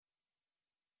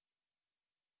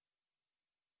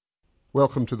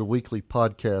Welcome to the weekly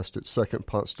podcast at Second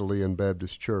Ponce de Leon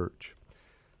Baptist Church.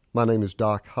 My name is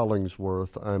Doc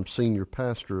Hollingsworth. I'm senior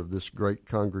pastor of this great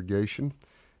congregation,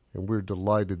 and we're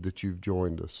delighted that you've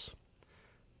joined us.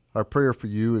 Our prayer for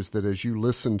you is that as you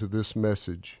listen to this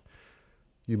message,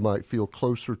 you might feel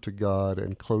closer to God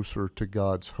and closer to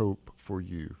God's hope for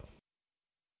you.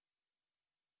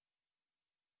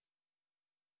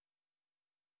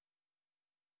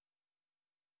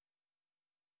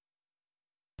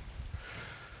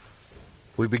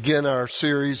 We begin our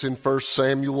series in 1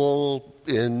 Samuel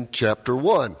in chapter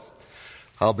 1.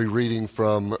 I'll be reading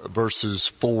from verses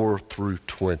 4 through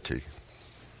 20.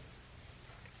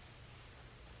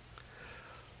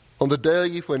 On the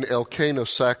day when Elkanah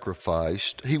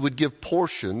sacrificed, he would give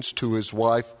portions to his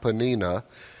wife Peninnah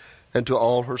and to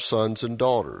all her sons and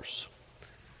daughters.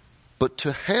 But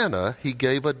to Hannah he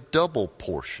gave a double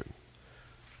portion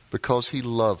because he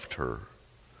loved her,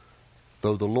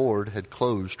 though the Lord had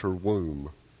closed her womb.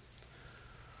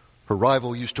 Her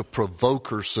rival used to provoke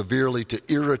her severely to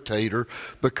irritate her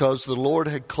because the Lord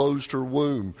had closed her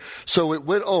womb. So it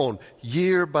went on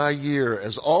year by year.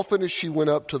 As often as she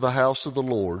went up to the house of the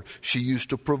Lord, she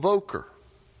used to provoke her.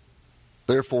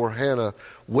 Therefore Hannah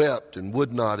wept and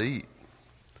would not eat.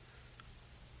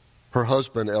 Her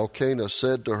husband Elkanah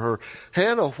said to her,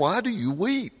 "Hannah, why do you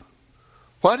weep?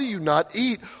 Why do you not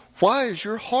eat? Why is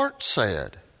your heart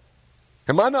sad?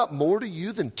 Am I not more to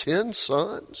you than 10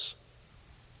 sons?"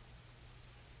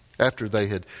 After they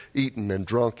had eaten and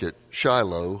drunk at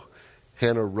Shiloh,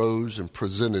 Hannah rose and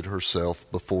presented herself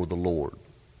before the Lord.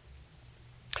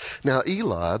 Now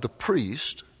Eli, the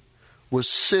priest, was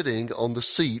sitting on the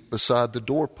seat beside the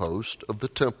doorpost of the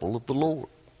temple of the Lord.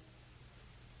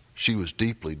 She was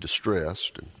deeply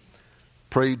distressed and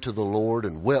prayed to the Lord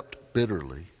and wept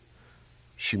bitterly.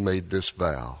 She made this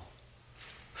vow: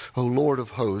 "O Lord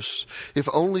of hosts, if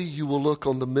only you will look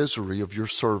on the misery of your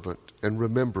servant and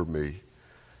remember me,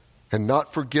 and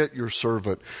not forget your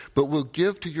servant, but will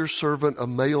give to your servant a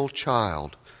male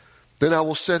child, then I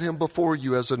will set him before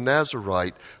you as a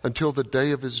Nazirite until the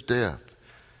day of his death.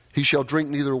 He shall drink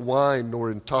neither wine nor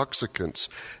intoxicants,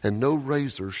 and no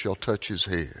razor shall touch his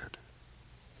head."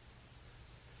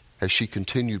 As she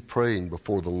continued praying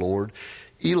before the Lord,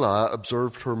 Eli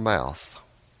observed her mouth.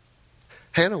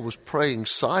 Hannah was praying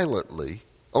silently,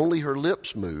 only her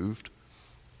lips moved,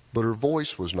 but her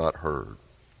voice was not heard.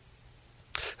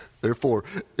 Therefore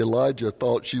Elijah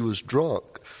thought she was drunk.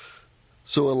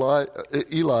 So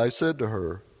Eli said to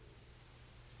her,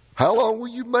 "How long will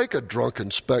you make a drunken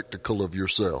spectacle of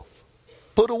yourself?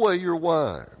 Put away your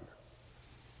wine."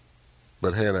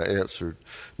 But Hannah answered,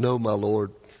 "No, my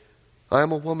Lord, I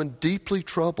am a woman deeply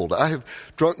troubled. I have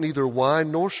drunk neither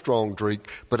wine nor strong drink,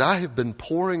 but I have been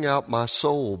pouring out my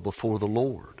soul before the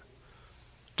Lord.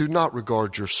 Do not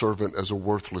regard your servant as a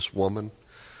worthless woman,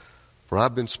 for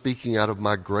I've been speaking out of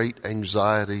my great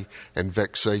anxiety and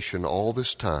vexation all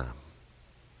this time."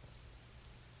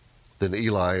 Then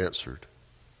Eli answered,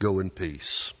 "Go in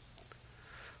peace.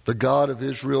 The God of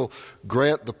Israel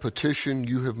grant the petition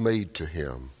you have made to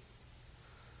him."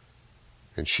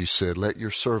 And she said, "Let your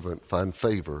servant find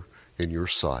favor in your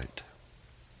sight."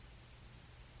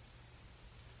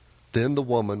 Then the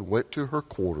woman went to her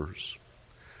quarters,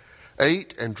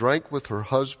 ate and drank with her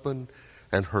husband,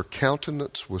 and her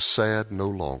countenance was sad no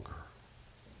longer.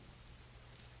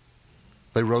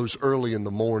 They rose early in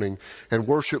the morning and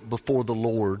worshiped before the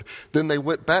Lord. Then they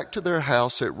went back to their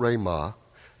house at Ramah.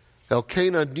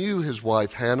 Elkanah knew his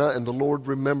wife Hannah, and the Lord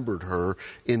remembered her.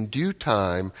 In due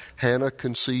time, Hannah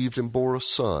conceived and bore a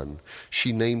son.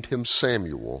 She named him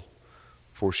Samuel,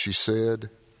 for she said,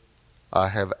 "I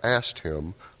have asked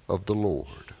him of the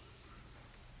Lord."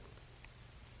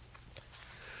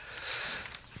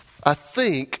 I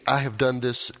think I have done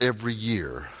this every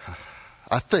year.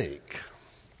 I think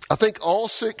all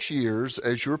 6 years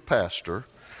as your pastor,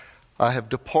 I have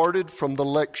departed from the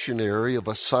lectionary of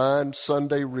assigned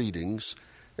Sunday readings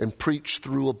and preached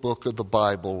through a book of the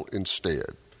Bible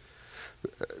instead.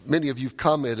 Many of you have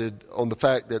commented on the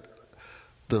fact that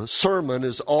the sermon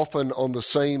is often on the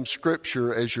same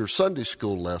scripture as your Sunday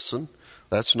school lesson.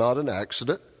 That's not an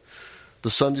accident. The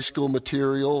Sunday school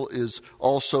material is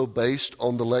also based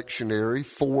on the lectionary,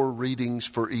 4 readings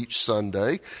for each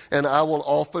Sunday, and I will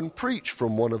often preach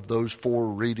from one of those 4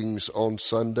 readings on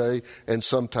Sunday, and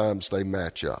sometimes they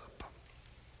match up.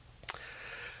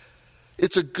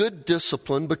 It's a good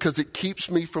discipline because it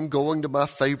keeps me from going to my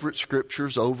favorite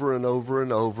scriptures over and over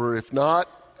and over. If not,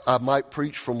 I might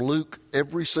preach from Luke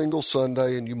every single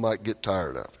Sunday, and you might get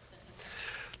tired of it.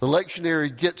 The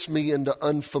lectionary gets me into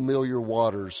unfamiliar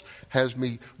waters, has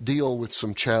me deal with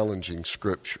some challenging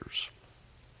scriptures.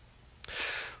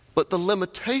 But the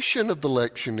limitation of the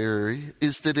lectionary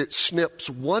is that it snips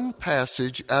one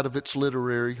passage out of its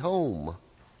literary home.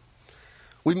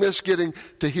 We miss getting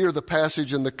to hear the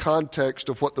passage in the context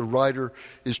of what the writer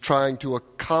is trying to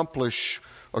accomplish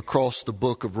across the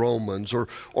book of Romans, or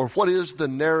what is the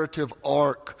narrative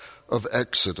arc of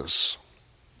Exodus.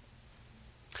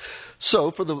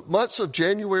 So for the months of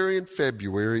January and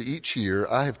February each year,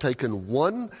 I have taken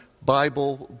one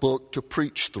Bible book to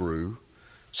preach through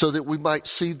so that we might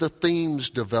see the themes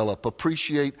develop,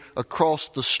 appreciate across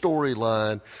the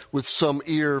storyline with some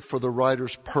ear for the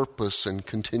writer's purpose and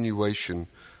continuation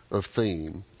of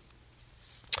theme.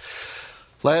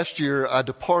 Last year, I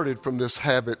departed from this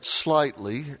habit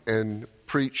slightly and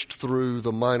preached through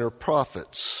the minor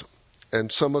prophets.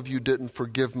 And some of you didn't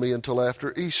forgive me until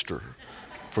after Easter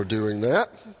for doing that.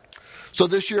 So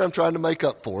this year I'm trying to make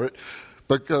up for it.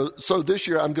 So this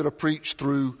year I'm going to preach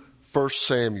through 1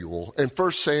 Samuel. And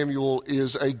 1 Samuel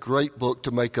is a great book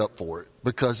to make up for it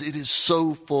because it is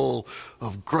so full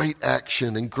of great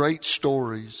action and great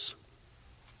stories.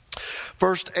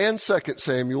 1 and 2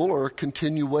 Samuel are a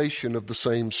continuation of the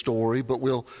same story, but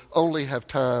we'll only have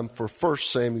time for 1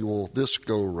 Samuel this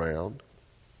go-round.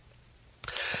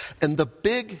 And the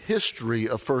big history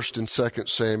of 1 and 2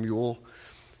 Samuel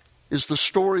is the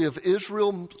story of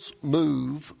Israel's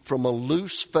move from a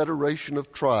loose federation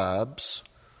of tribes,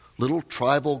 little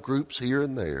tribal groups here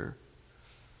and there,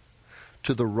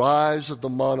 to the rise of the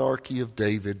monarchy of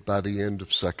David by the end of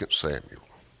 2 Samuel.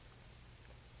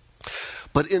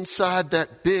 But inside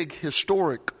that big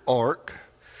historic arc,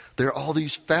 there are all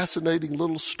these fascinating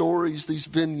little stories, these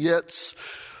vignettes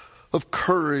of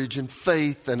courage and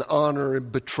faith and honor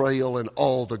and betrayal and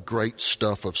all the great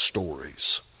stuff of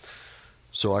stories.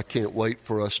 So I can't wait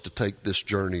for us to take this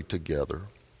journey together.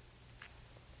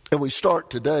 And we start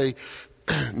today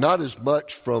not as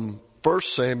much from 1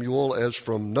 Samuel as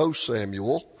from no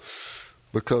Samuel,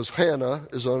 because Hannah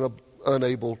is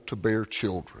unable to bear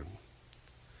children.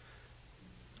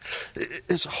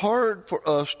 It's hard for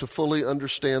us to fully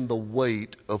understand the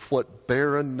weight of what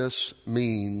barrenness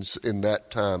means in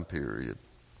that time period.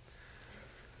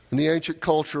 In the ancient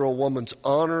culture, a woman's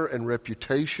honor and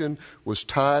reputation was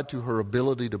tied to her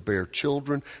ability to bear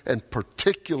children, and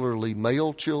particularly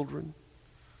male children.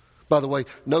 By the way,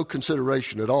 no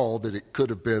consideration at all that it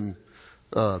could have been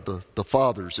the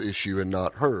father's issue and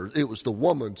not hers. It was the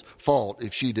woman's fault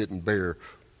if she didn't bear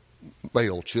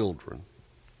male children.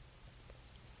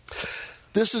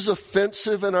 This is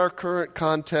offensive in our current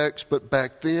context, but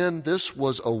back then this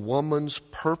was a woman's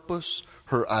purpose,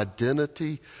 her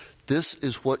identity. This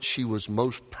is what she was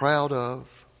most proud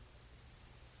of.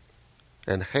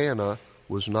 And Hannah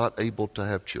was not able to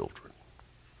have children.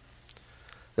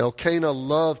 Elkanah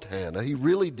loved Hannah. He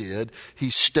really did. He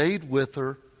stayed with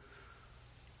her.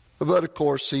 But of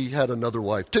course, he had another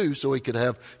wife too, so he could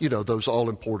have, those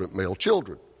all-important male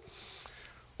children.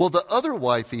 Well, the other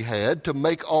wife he had, to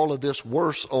make all of this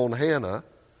worse on Hannah,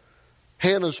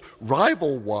 Hannah's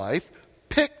rival wife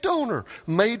picked on her,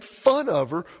 made fun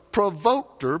of her,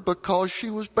 provoked her because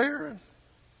she was barren.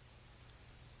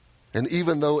 And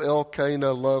even though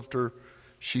Elkanah loved her,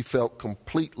 she felt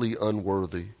completely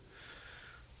unworthy.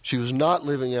 She was not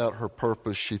living out her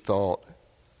purpose, she thought,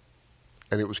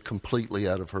 and it was completely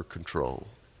out of her control.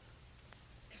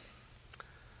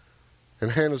 And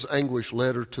Hannah's anguish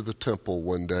led her to the temple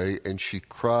one day, and she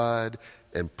cried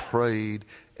and prayed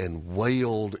and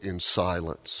wailed in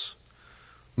silence,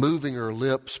 moving her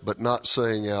lips but not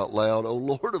saying out loud, "O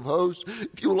Lord of hosts,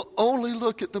 if you will only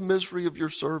look at the misery of your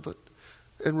servant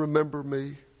and remember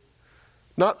me,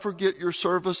 not forget your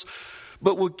service,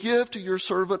 but will give to your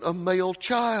servant a male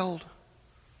child.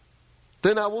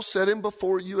 Then I will set him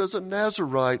before you as a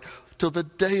Nazirite till the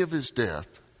day of his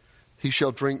death. He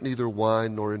shall drink neither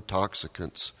wine nor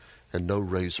intoxicants, and no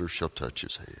razor shall touch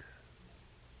his head."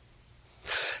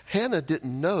 Hannah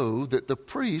didn't know that the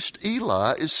priest,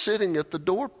 Eli, is sitting at the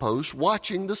doorpost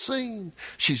watching the scene.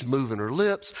 She's moving her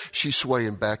lips. She's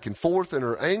swaying back and forth in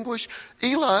her anguish.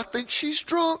 Eli thinks she's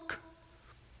drunk.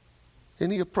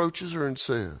 And he approaches her and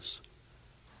says,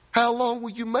 "How long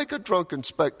will you make a drunken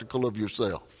spectacle of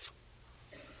yourself?"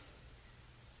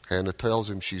 Hannah tells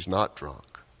him she's not drunk.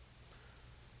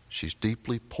 She's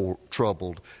deeply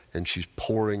troubled, and she's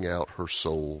pouring out her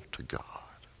soul to God.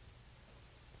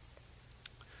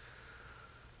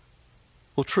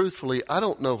 Well, truthfully, I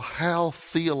don't know how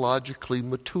theologically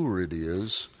mature it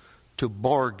is to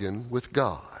bargain with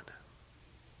God.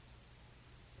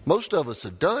 Most of us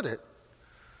have done it,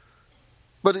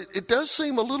 but it does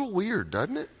seem a little weird,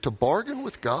 doesn't it, to bargain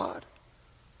with God?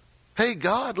 Hey,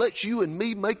 God, let's you and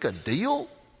me make a deal?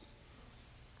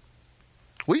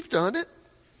 We've done it.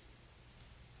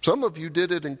 Some of you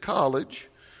did it in college.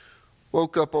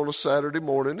 Woke up on a Saturday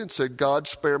morning and said, God,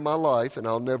 spare my life, and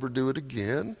I'll never do it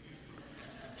again.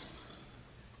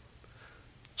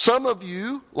 Some of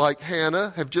you, like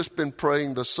Hannah, have just been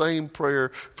praying the same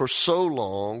prayer for so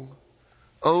long,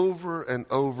 over and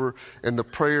over, and the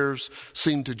prayers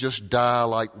seem to just die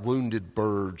like wounded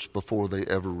birds before they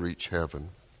ever reach heaven.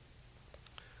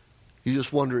 You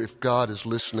just wonder if God is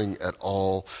listening at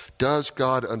all. Does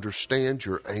God understand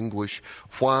your anguish?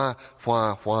 Why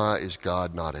is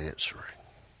God not answering?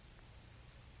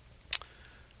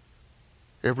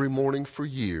 Every morning for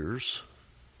years,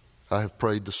 I have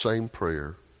prayed the same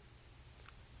prayer.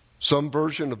 Some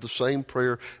version of the same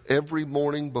prayer every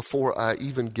morning before I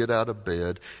even get out of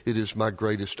bed. It is my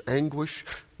greatest anguish,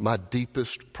 my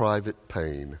deepest private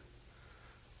pain.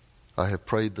 I have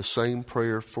prayed the same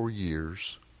prayer for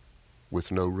years with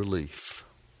no relief.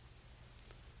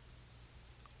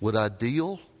 Would I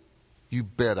deal? You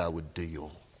bet I would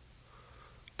deal.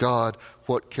 God,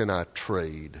 what can I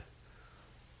trade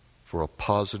for a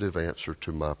positive answer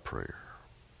to my prayer?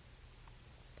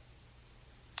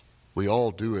 We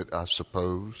all do it, I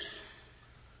suppose.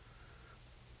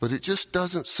 But it just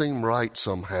doesn't seem right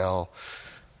somehow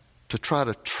to try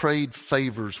to trade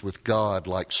favors with God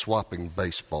like swapping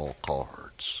baseball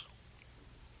cards.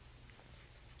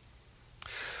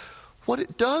 What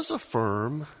it does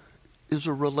affirm is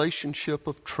a relationship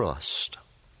of trust,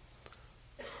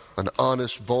 an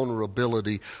honest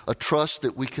vulnerability, a trust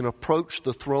that we can approach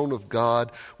the throne of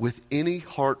God with any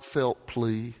heartfelt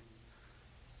plea,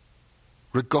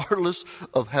 regardless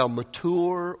of how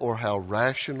mature or how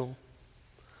rational.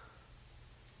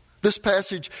 This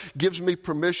passage gives me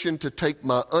permission to take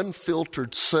my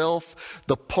unfiltered self,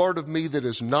 the part of me that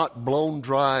is not blown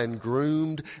dry and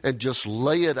groomed, and just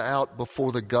lay it out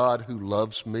before the God who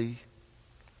loves me.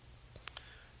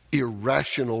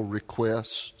 Irrational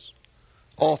requests,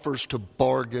 offers to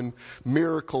bargain,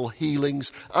 miracle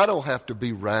healings. I don't have to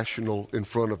be rational in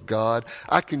front of God.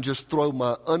 I can just throw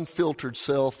my unfiltered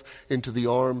self into the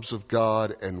arms of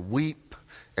God and weep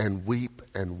and weep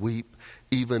and weep,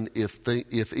 even if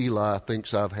Eli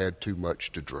thinks I've had too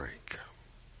much to drink.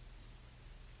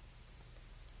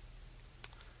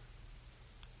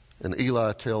 And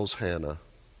Eli tells Hannah,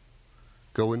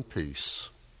 go in peace.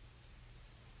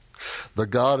 The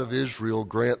God of Israel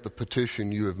grant the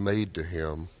petition you have made to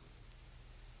him.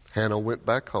 Hannah went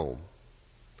back home,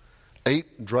 ate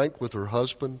and drank with her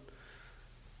husband,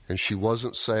 and she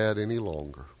wasn't sad any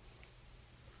longer.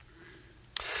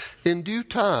 In due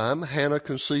time, Hannah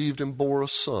conceived and bore a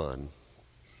son.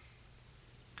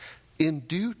 In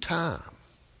due time.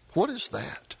 What is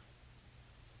that?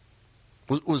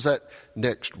 Was that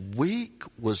next week?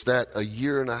 Was that a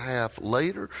year and a half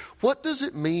later? What does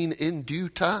it mean in due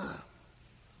time?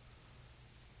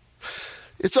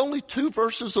 It's only 2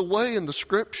 verses away in the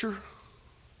scripture,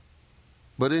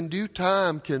 but in due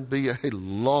time can be a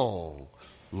long,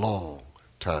 long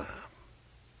time.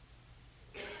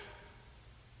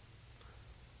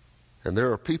 And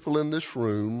there are people in this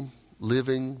room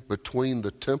living between the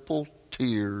temple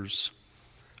tears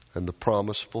and the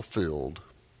promise fulfilled.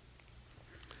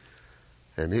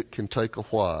 And it can take a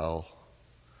while.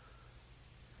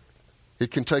 It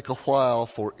can take a while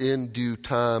for in due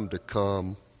time to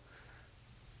come,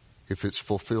 if it's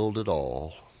fulfilled at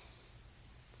all.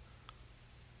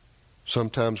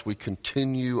 Sometimes we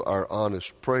continue our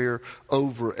honest prayer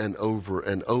over and over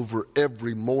and over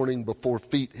every morning before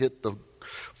feet hit the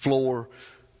floor.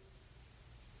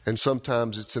 And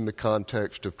sometimes it's in the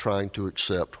context of trying to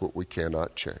accept what we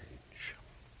cannot change.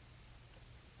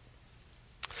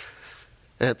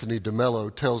 Anthony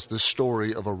DeMello tells this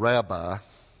story of a rabbi.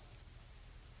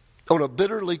 On a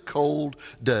bitterly cold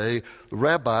day, the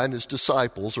rabbi and his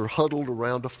disciples are huddled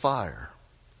around a fire.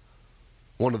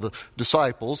 One of the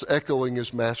disciples, echoing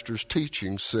his master's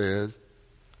teaching, said,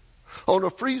 "On a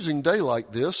freezing day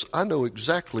like this, I know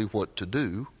exactly what to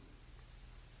do."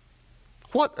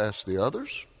 "What?" asked the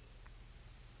others.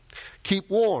 "Keep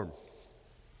warm.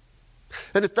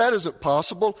 And if that isn't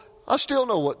possible, I still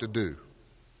know what to do."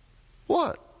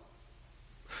 "What?"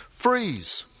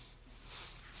 "Freeze."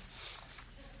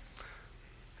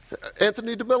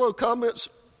 Anthony DeMello comments,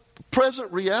 the present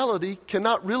reality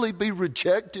cannot really be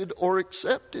rejected or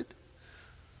accepted.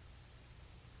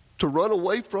 To run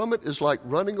away from it is like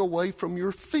running away from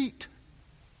your feet.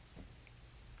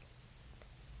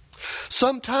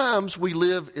 Sometimes we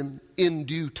live in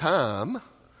due time,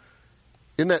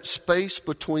 in that space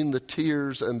between the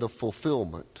tears and the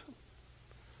fulfillment.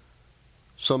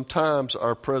 Sometimes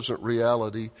our present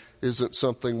reality isn't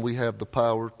something we have the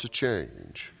power to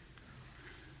change.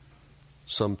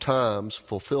 sometimes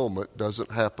fulfillment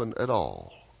doesn't happen at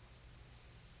all,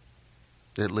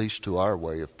 at least to our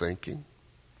way of thinking.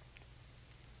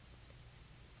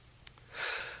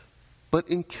 But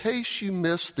in case you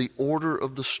missed the order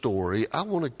of the story, I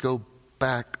want to go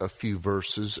back a few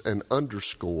verses and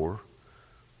underscore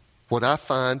what I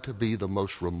find to be the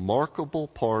most remarkable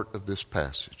part of this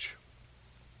passage.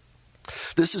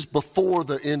 This is before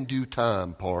the in due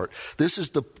time part. This is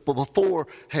before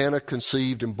Hannah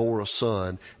conceived and bore a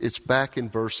son. It's back in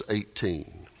verse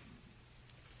 18.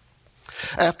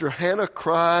 After Hannah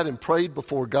cried and prayed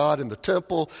before God in the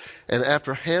temple, and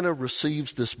after Hannah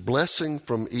receives this blessing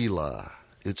from Eli,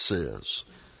 it says,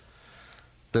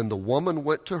 "Then the woman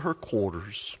went to her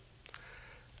quarters,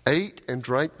 ate and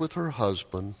drank with her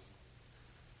husband,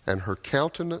 and her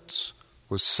countenance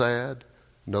was sad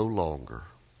no longer."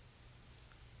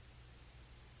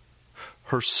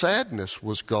 Her sadness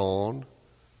was gone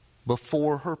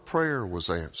before her prayer was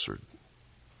answered.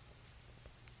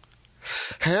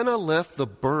 Hannah left the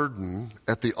burden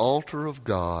at the altar of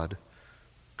God,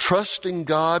 trusting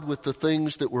God with the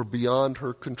things that were beyond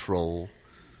her control,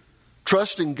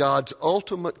 trusting God's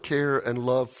ultimate care and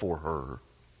love for her.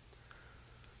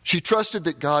 She trusted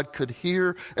that God could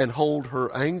hear and hold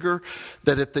her anger,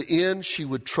 that at the end she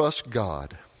would trust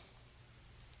God.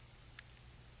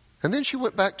 And then she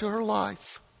went back to her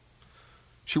life.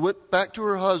 She went back to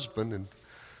her husband and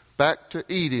back to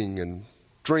eating and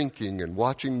drinking and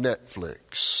watching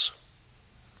Netflix.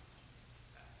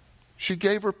 She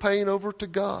gave her pain over to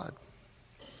God,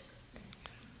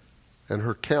 and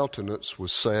her countenance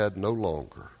was sad no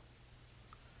longer.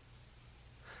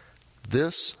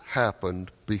 This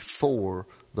happened before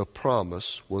the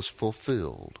promise was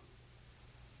fulfilled.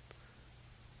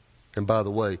 And by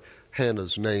the way,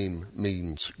 Hannah's name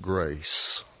means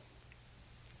grace.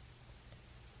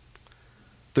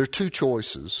 There are two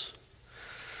choices.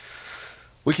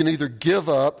 We can either give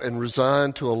up and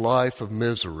resign to a life of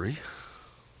misery,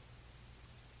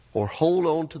 or hold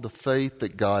on to the faith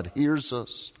that God hears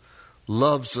us,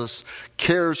 loves us,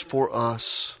 cares for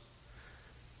us,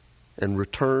 and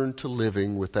return to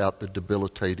living without the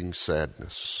debilitating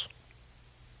sadness.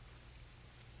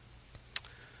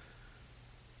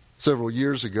 Several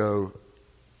years ago,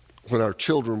 when our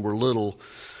children were little,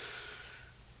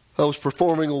 I was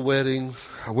performing a wedding.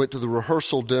 I went to the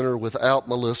rehearsal dinner without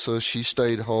Melissa. She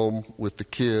stayed home with the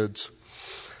kids.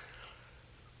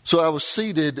 So I was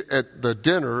seated at the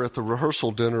dinner, at the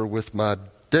rehearsal dinner, with my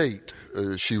date.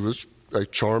 She was a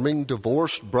charming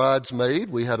divorced bridesmaid.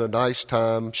 We had a nice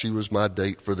time. She was my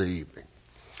date for the evening.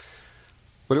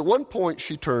 But at one point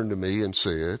she turned to me and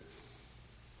said,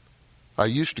 "I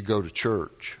used to go to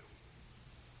church.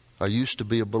 I used to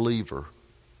be a believer.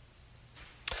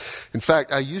 In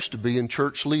fact, I used to be in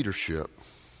church leadership.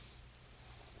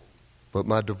 But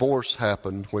my divorce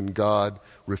happened when God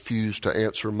refused to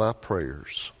answer my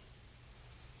prayers.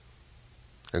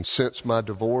 And since my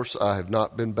divorce, I have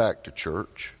not been back to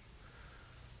church.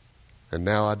 And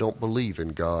now I don't believe in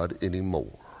God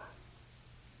anymore."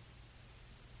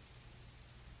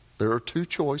 There are two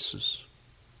choices.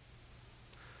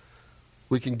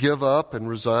 We can give up and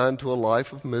resign to a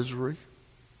life of misery,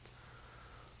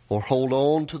 or hold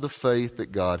on to the faith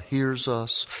that God hears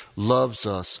us, loves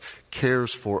us,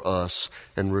 cares for us,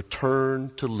 and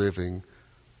return to living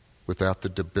without the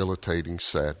debilitating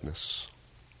sadness.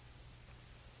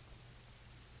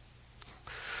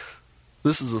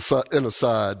 This is an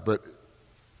aside, but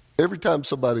every time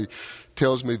somebody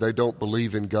tells me they don't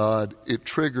believe in God, it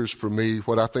triggers for me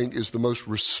what I think is the most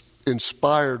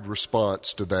inspired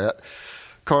response to that.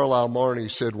 Carlisle Marney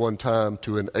said one time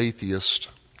to an atheist,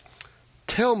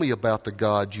 "Tell me about the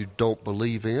God you don't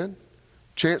believe in.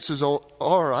 Chances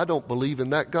are I don't believe in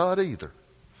that God either."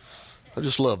 I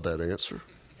just love that answer.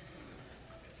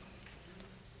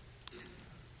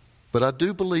 But I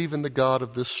do believe in the God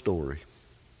of this story.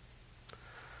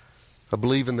 I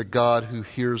believe in the God who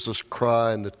hears us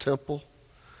cry in the temple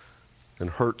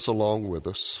and hurts along with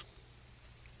us.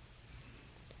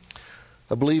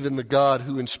 I believe in the God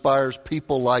who inspires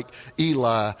people like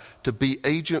Eli to be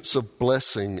agents of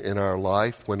blessing in our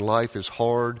life when life is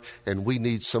hard and we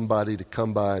need somebody to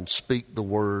come by and speak the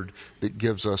word that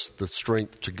gives us the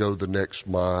strength to go the next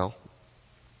mile.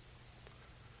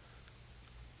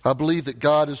 I believe that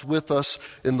God is with us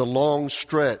in the long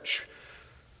stretch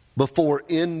before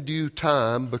in due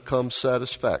time becomes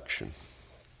satisfaction.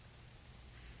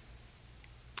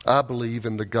 I believe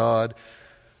in the God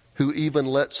who even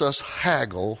lets us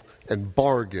haggle and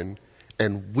bargain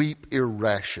and weep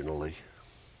irrationally.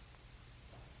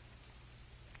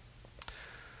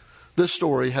 This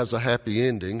story has a happy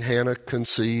ending. Hannah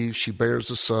conceives, she bears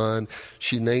a son,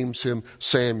 she names him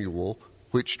Samuel,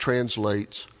 which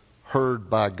translates heard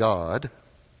by God.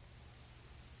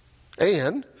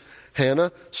 And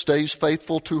Hannah stays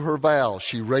faithful to her vow.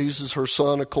 She raises her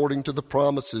son according to the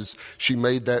promises she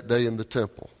made that day in the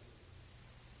temple.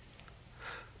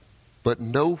 But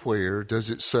nowhere does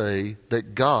it say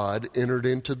that God entered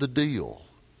into the deal.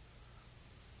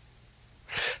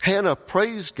 Hannah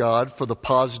praised God for the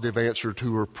positive answer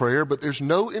to her prayer, but there's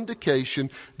no indication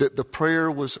that the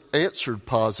prayer was answered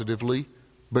positively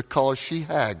because she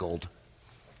haggled.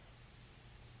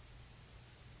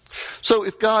 So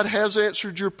if God has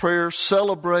answered your prayer,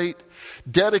 celebrate,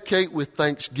 dedicate with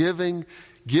thanksgiving,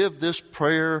 give this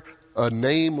prayer a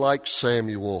name like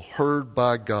Samuel, heard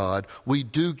by God. We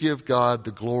do give God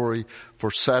the glory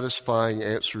for satisfying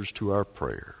answers to our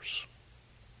prayers.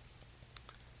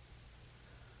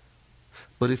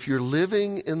 But if you're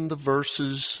living in the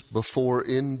verses before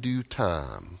in due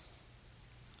time,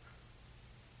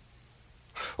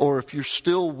 or if you're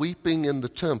still weeping in the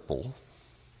temple,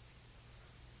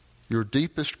 your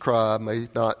deepest cry may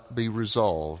not be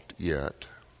resolved yet.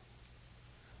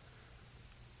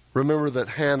 Remember that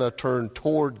Hannah turned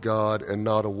toward God and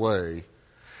not away.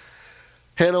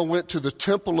 Hannah went to the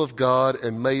temple of God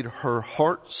and made her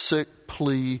heart-sick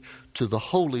plea to the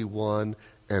Holy One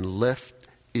and left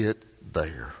it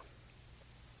there,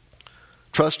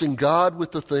 trusting God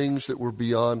with the things that were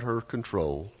beyond her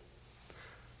control.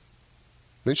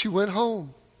 Then she went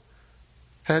home,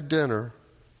 had dinner,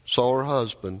 saw her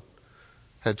husband,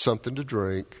 had something to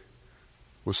drink,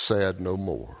 was sad no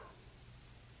more.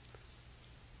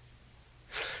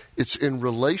 It's in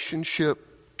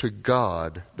relationship to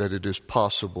God that it is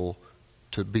possible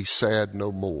to be sad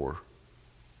no more,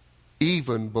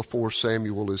 even before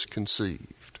Samuel is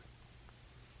conceived.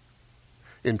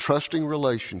 In trusting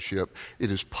relationship,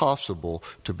 it is possible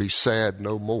to be sad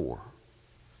no more,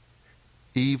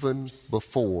 even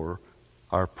before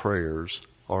our prayers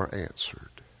are answered.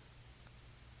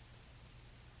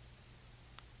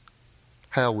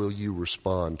 How will you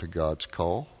respond to God's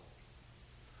call?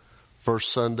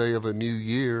 First Sunday of a new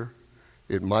year,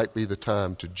 it might be the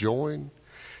time to join.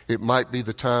 It might be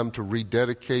the time to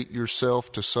rededicate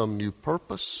yourself to some new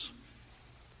purpose.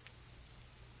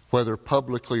 Whether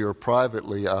publicly or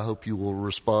privately, I hope you will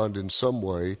respond in some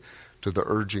way to the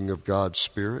urging of God's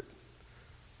Spirit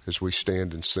as we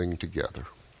stand and sing together.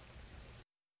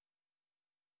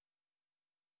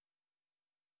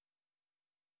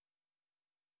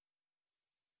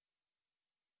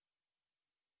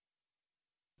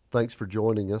 Thanks for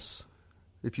joining us.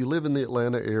 If you live in the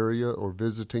Atlanta area or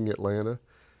visiting Atlanta,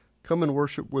 come and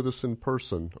worship with us in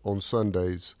person on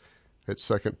Sundays at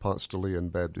 2nd Ponce de Leon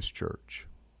Baptist Church.